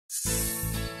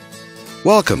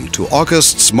Welcome to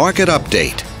August's Market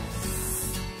Update.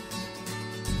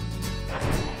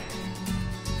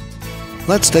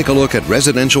 Let's take a look at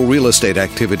residential real estate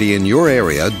activity in your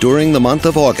area during the month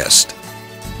of August.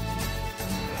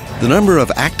 The number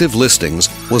of active listings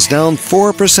was down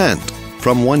 4%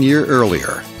 from 1 year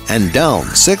earlier and down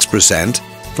 6%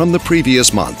 from the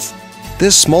previous month.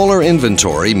 This smaller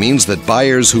inventory means that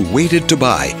buyers who waited to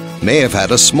buy may have had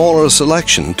a smaller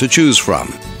selection to choose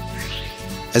from.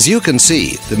 As you can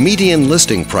see, the median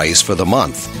listing price for the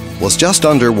month was just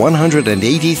under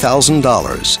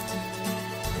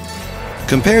 $180,000.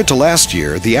 Compared to last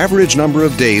year, the average number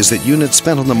of days that units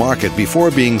spent on the market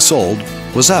before being sold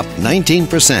was up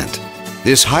 19%.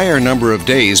 This higher number of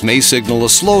days may signal a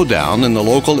slowdown in the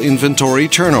local inventory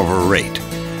turnover rate.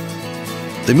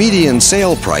 The median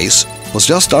sale price was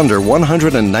just under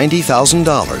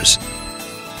 $190,000.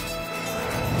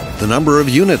 The number of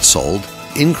units sold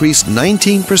increased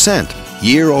 19%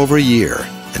 year over year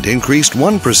and increased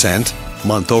 1%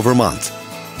 month over month.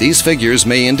 These figures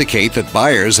may indicate that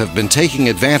buyers have been taking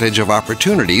advantage of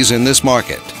opportunities in this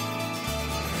market.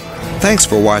 Thanks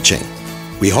for watching.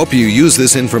 We hope you use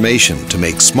this information to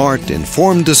make smart,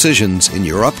 informed decisions in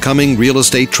your upcoming real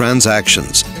estate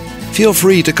transactions. Feel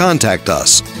free to contact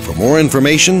us for more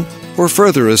information or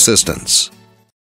further assistance.